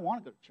sometimes like, I don't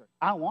want to go to church.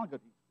 I don't want to go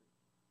to youth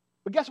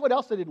group. But guess what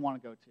else they didn't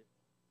want to go to?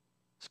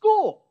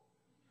 School.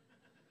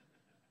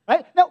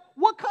 Right? Now,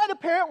 what kind of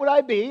parent would I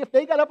be if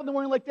they got up in the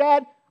morning like,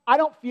 Dad, I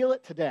don't feel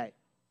it today.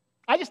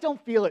 I just don't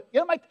feel it.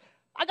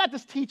 I got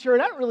this teacher,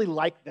 and I don't really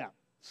like them.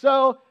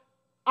 So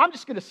I'm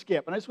just going to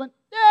skip. And I just went,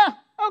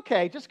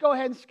 okay, just go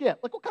ahead and skip.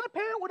 Like, what kind of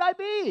parent would I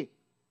be?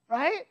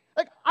 Right?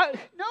 Like,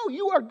 no,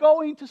 you are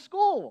going to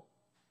school.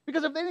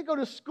 Because if they didn't go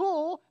to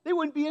school, they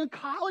wouldn't be in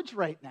college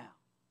right now.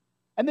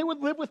 And they would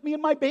live with me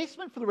in my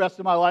basement for the rest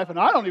of my life, and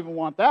I don't even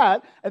want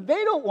that. And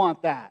they don't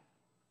want that.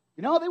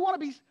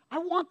 I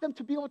want them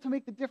to be able to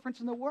make the difference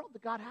in the world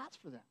that God has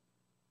for them.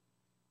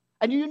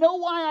 And you know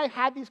why I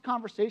had these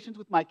conversations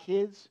with my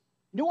kids?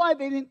 You know why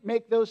they didn't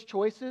make those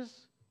choices?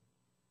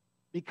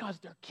 Because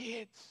they're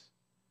kids.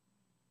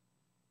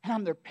 And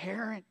I'm their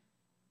parent.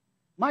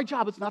 My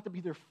job is not to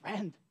be their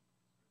friend.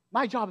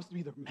 My job is to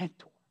be their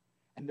mentor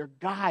and their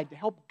guide, to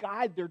help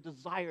guide their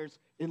desires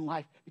in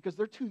life because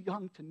they're too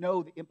young to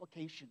know the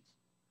implications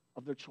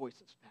of their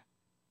choices.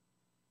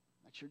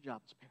 That's your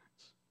job as parents.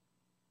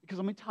 Because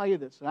let me tell you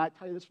this, and I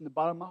tell you this from the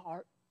bottom of my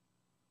heart,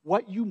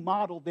 what you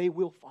model, they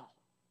will follow.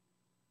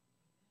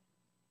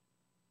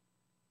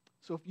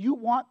 So if you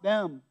want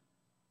them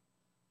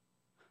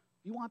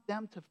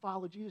to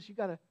follow Jesus, you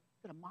got to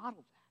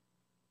model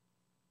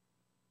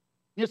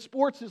that.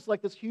 Sports is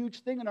like this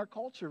huge thing in our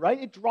culture,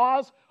 right? It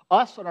draws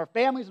us and our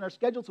families and our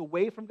schedules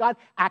away from God.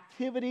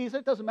 Activities,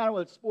 it doesn't matter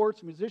whether it's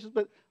sports, musicians,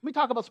 but let me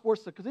talk about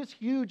sports because it's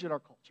huge in our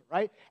culture,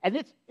 right? And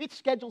it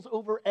schedules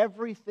over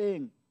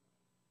everything.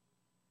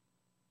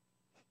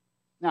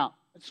 Now,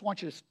 I just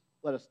want you to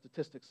let a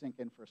statistic sink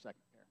in for a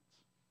second, parents.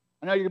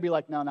 I know you're going to be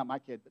like, no, not my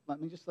kid, but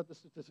let me just let the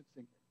statistic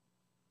sink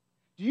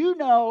in. Do you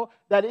know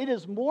that it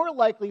is more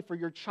likely for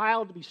your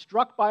child to be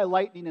struck by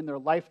lightning in their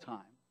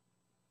lifetime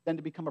than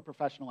to become a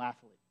professional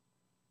athlete?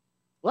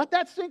 Let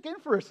that sink in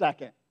for a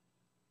second,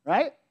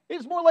 right? It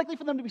is more likely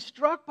for them to be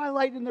struck by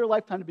lightning in their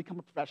lifetime to become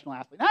a professional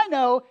athlete. And I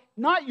know,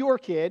 not your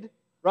kid,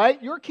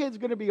 right? Your kid's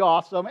going to be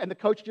awesome, and the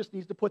coach just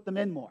needs to put them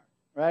in more,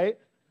 right?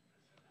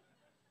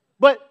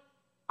 But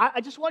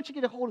I just want you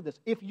to get a hold of this.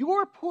 If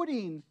you're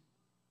putting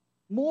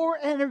more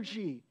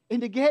energy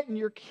into getting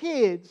your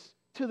kids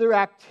to their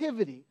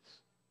activities,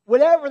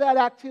 whatever that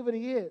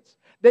activity is,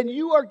 then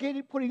you are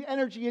putting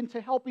energy into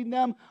helping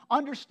them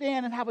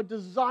understand and have a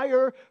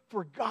desire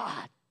for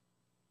God.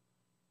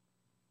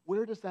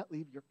 Where does that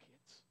leave your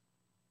kids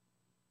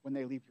when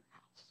they leave your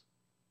house?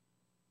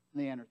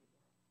 When they enter the world?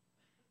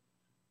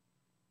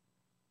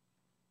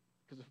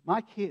 Because if my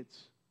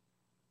kids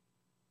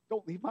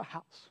don't leave my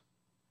house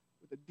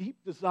with a deep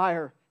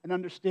desire and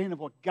understanding of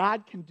what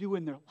God can do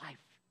in their life,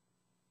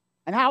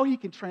 and how he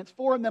can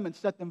transform them and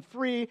set them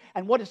free,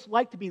 and what it's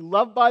like to be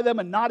loved by them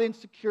and not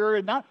insecure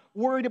and not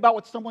worried about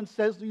what someone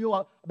says to you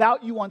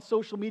about you on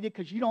social media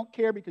because you don't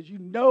care, because you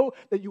know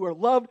that you are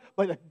loved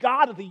by the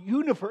God of the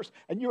universe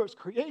and you're his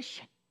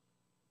creation.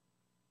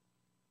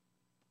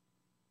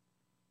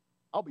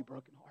 I'll be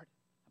brokenhearted.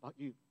 How about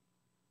you?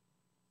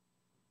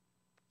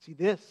 See,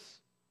 this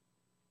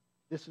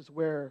is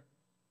where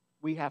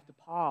we have to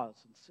pause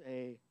and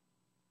say,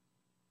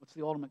 what's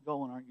the ultimate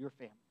goal in your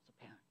family as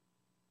a parent?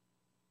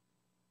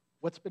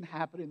 What's been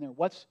happening there?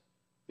 What's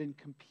been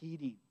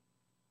competing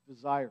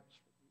desires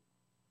for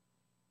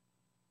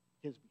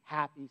you? Kids be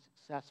happy,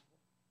 successful.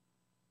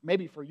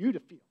 Maybe for you to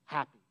feel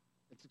happy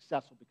and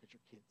successful because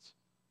your kids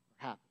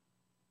are happy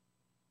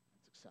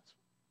and successful.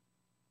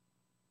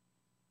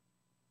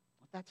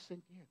 Let that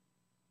sink in.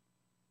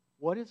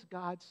 What is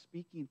God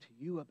speaking to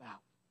you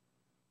about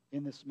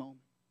in this moment?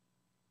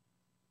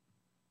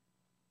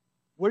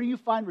 Where do you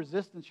find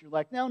resistance? You're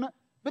like, no,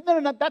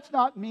 that's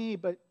not me,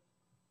 but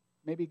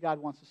maybe God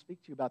wants to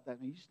speak to you about that,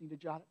 and you just need to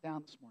jot it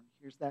down this morning.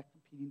 Here's that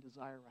competing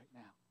desire right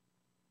now.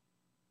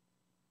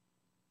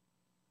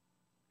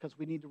 Because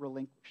we need to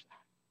relinquish that.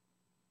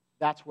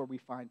 That's where we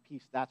find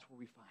peace. That's where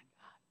we find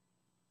God.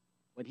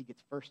 When he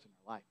gets first in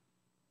our life.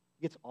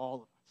 He gets all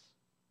of us.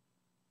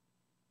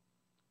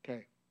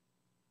 Okay.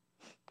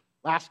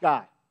 Last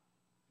guy,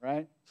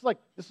 right?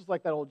 This is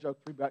like that old joke,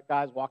 three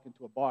guys walk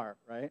into a bar,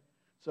 right?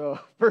 So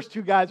first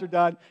two guys are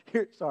done.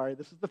 This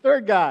is the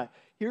third guy.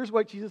 Here's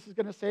what Jesus is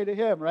going to say to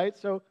him, right?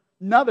 So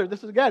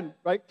this is again,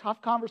 right?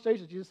 Tough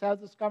conversation. Jesus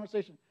has this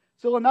conversation.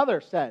 So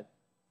another said,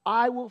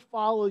 I will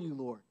follow you,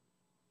 Lord.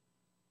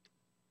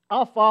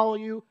 I'll follow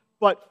you,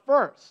 but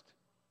first,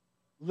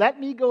 let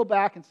me go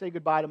back and say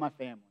goodbye to my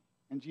family.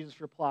 And Jesus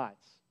replies,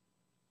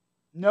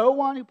 no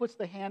one who puts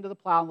the hand to the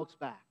plow and looks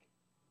back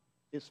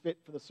is fit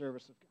for the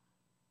service of God.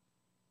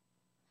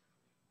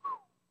 Whew.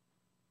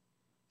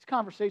 These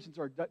conversations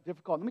are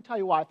difficult. Let me tell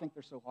you why I think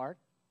they're so hard.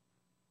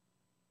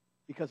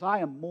 Because I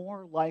am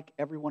more like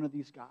every one of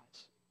these guys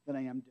than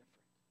I am different.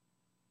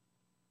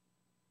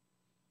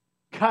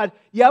 God,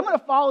 yeah, I'm going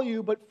to follow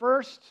you, but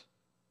first,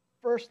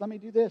 let me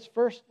do this.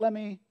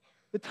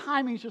 The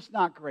timing's just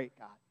not great,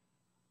 God.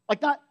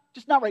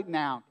 Not right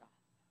now,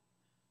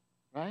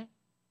 God. Right?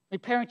 I mean,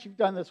 parents, you've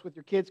done this with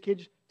your kids,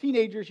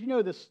 teenagers, you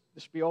know this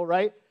spiel,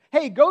 right?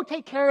 Hey, go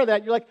take care of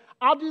that. You're like,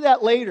 I'll do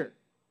that later.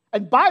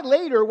 And by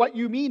later, what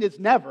you mean is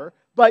never,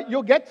 but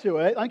you'll get to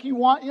it. Like you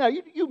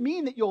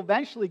mean that you'll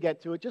eventually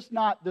get to it, just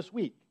not this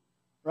week,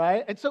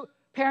 right? And so,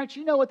 parents,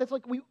 you know what that's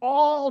like. We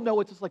all know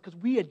what it's like because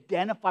we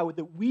identify with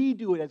it. We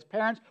do it as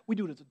parents. We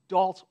do it as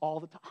adults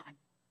all the time.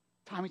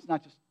 Timing's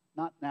not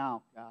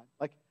now,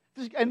 God.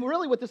 And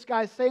really what this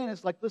guy's saying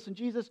is like, listen,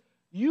 Jesus,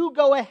 you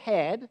go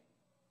ahead.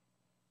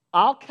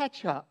 I'll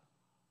catch up.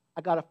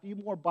 I got a few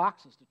more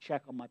boxes to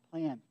check on my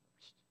plan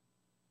first.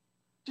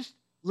 Just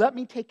let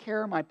me take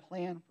care of my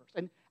plan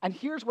first. And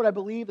here's what I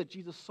believe that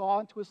Jesus saw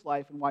into his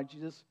life and why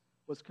Jesus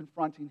was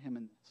confronting him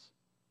in this.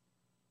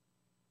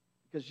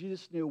 Because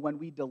Jesus knew when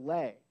we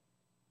delay,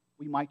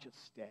 we might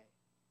just stay.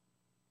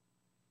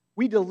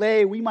 We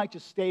delay, we might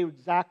just stay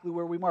exactly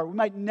where we are. We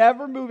might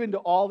never move into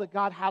all that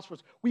God has for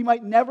us. We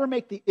might never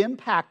make the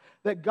impact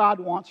that God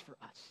wants for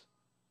us.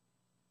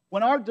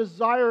 When our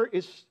desire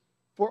is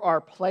for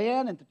our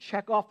plan and to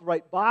check off the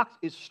right box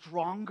is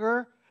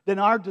stronger than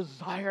our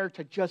desire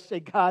to just say,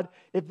 God,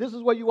 if this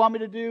is what you want me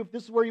to do, if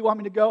this is where you want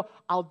me to go,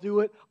 I'll do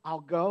it, I'll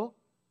go.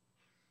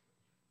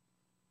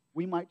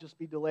 We might just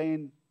be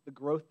delaying the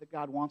growth that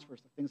God wants for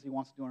us, the things he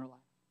wants to do in our life.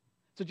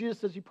 So Jesus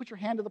says, you put your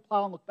hand to the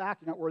plow and look back,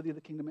 you're not worthy of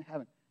the kingdom of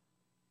heaven.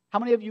 How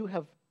many of you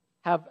have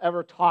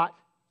ever taught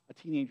a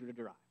teenager to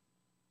drive?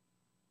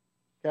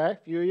 Okay,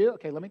 a few of you.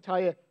 Okay, let me tell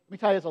you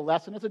as a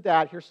lesson as a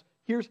dad,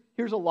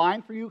 here's a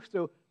line for you.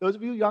 So those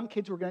of you young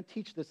kids who are going to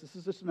teach this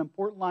is just an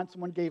important line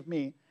someone gave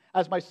me.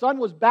 As my son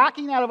was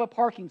backing out of a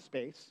parking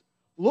space,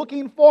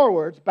 looking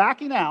forwards,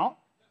 backing out,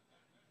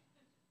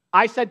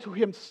 I said to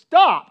him,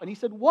 stop. And he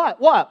said, what?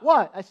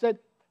 I said,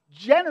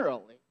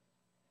 generally,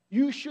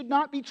 you should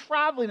not be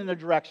traveling in a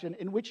direction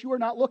in which you are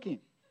not looking.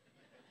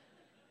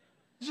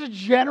 This is a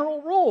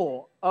general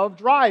rule of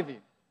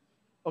driving,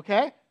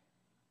 okay?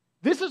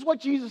 This is what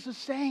Jesus is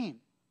saying.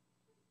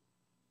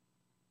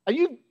 And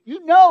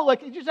you know,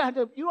 like you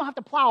don't have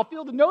to plow a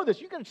field to know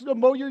this. You can just go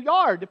mow your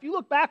yard. If you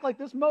look back like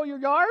this, mow your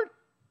yard,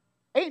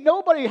 ain't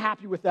nobody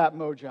happy with that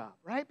mow job,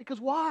 right?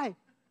 Because why?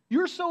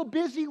 You're so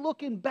busy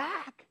looking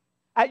back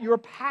at your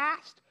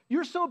past.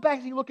 You're so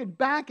busy looking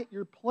back at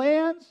your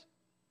plans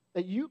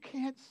that you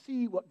can't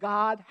see what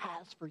God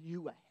has for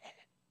you ahead.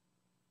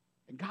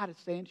 And God is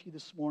saying to you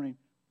this morning,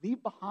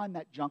 leave behind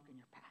that junk in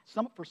your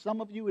past. For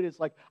some of you, it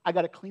is like, I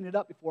got to clean it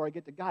up before I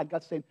get to God.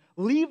 God's saying,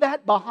 leave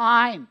that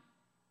behind.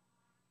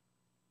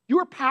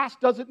 Your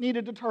past doesn't need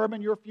to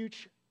determine your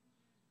future.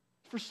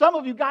 For some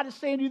of you, God is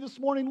saying to you this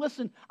morning,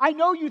 listen, I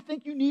know you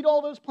think you need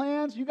all those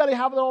plans. You got to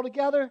have it all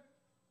together.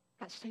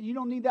 God's saying, you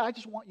don't need that. I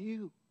just want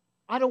you.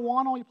 I don't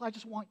want all your plans. I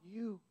just want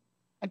you.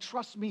 And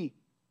trust me,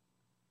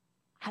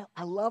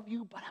 I love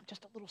you, but I'm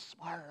just a little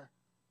smarter.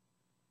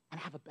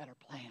 And I have a better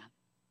plan.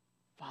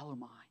 follow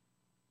mine.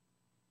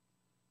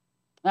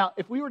 Now,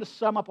 if we were to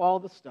sum up all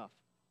this stuff,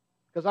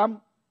 because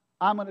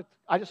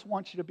I just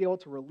want you to be able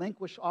to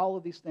relinquish all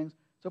of these things.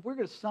 So if we're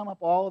going to sum up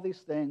all of these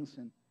things,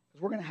 and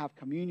because we're going to have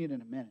communion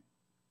in a minute,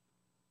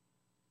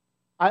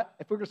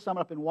 if we're going to sum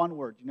it up in one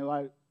word, you know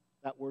what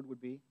that word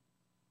would be?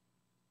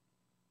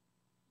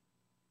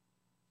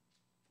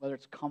 Whether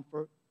it's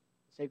comfort,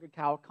 the sacred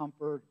cow of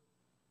comfort,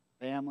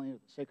 family, or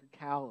the sacred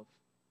cow of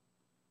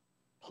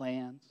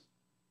plans,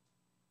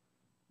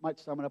 might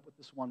sum it up with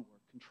this one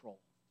word: control.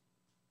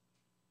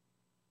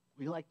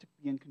 We like to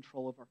be in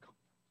control of our comfort.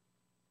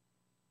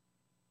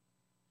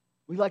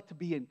 We like to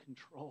be in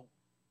control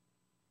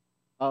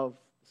of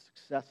the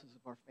successes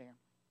of our family.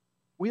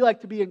 We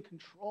like to be in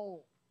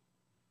control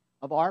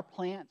of our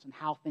plans and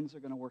how things are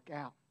going to work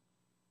out.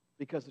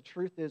 Because the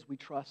truth is, we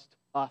trust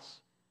us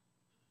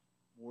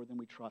more than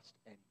we trust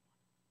anyone.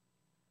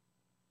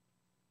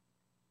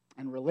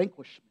 And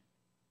relinquishment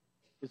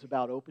is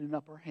about opening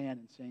up our hand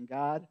and saying,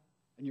 God,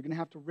 and you're going to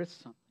have to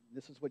risk something.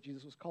 This is what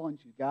Jesus was calling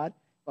to. God,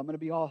 if I'm going to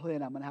be all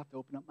in, I'm going to have to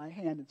open up my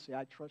hand and say,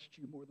 I trust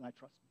you more than I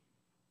trust me.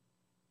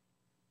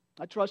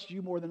 I trust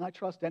you more than I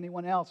trust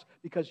anyone else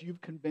because you've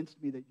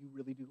convinced me that you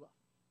really do love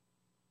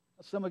me.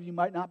 Now, some of you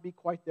might not be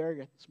quite there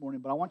yet this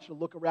morning, but I want you to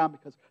look around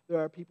because there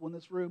are people in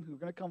this room who are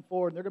going to come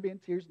forward and they're going to be in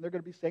tears and they're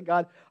going to be saying,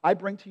 God, I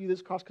bring to you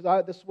this cross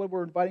because this is what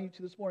we're inviting you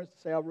to this morning, is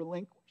to say, I'll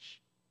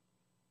relinquish.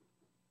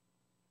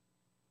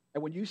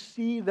 And when you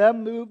see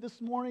them move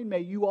this morning, may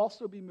you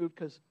also be moved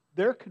because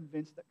they're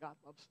convinced that God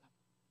loves them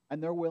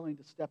and they're willing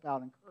to step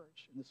out in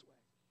courage in this way.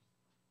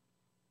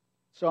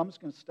 So I'm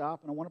just going to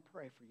stop and I want to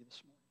pray for you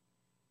this morning.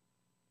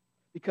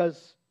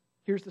 Because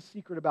here's the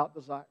secret about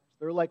desires.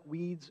 They're like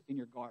weeds in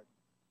your garden.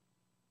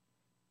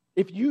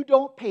 If you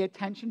don't pay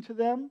attention to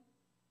them,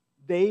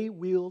 they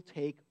will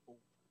take over.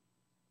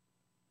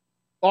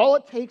 All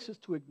it takes is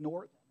to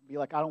ignore them and be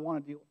like, I don't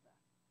want to deal with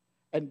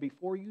that. And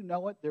before you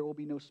know it, there will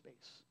be no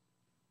space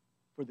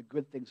for the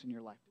good things in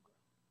your life to grow.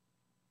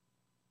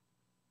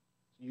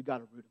 So you've got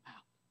to root them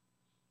out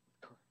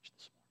with courage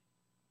this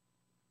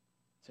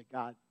morning. Say,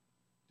 God,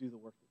 do the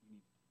work that you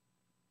need.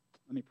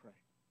 Let me pray.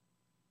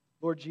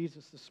 Lord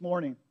Jesus, this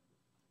morning,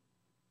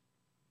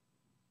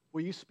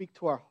 will you speak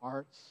to our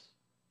hearts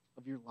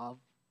of your love?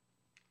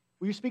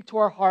 Will you speak to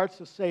our hearts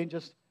of saying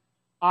just,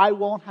 I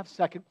won't have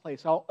second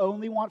place. I'll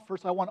only want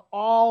first. I want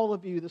all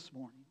of you this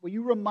morning. Will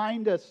you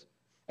remind us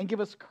and give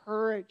us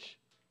courage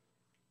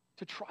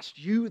to trust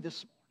you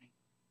this morning?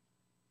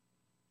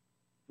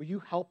 Will you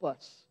help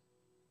us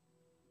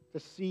to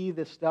see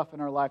this stuff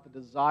in our life, the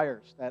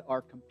desires that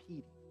are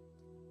competing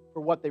for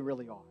what they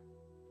really are?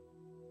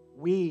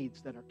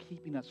 Weeds that are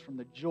keeping us from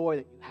the joy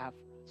that you have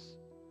for us,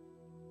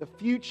 the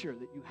future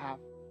that you have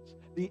for us,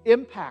 the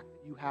impact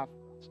that you have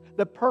for us,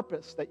 the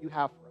purpose that you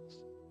have for us.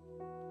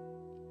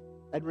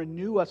 And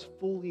renew us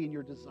fully in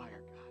your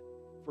desire,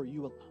 God, for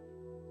you alone,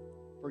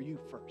 for you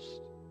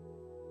first.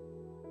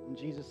 In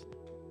Jesus' name.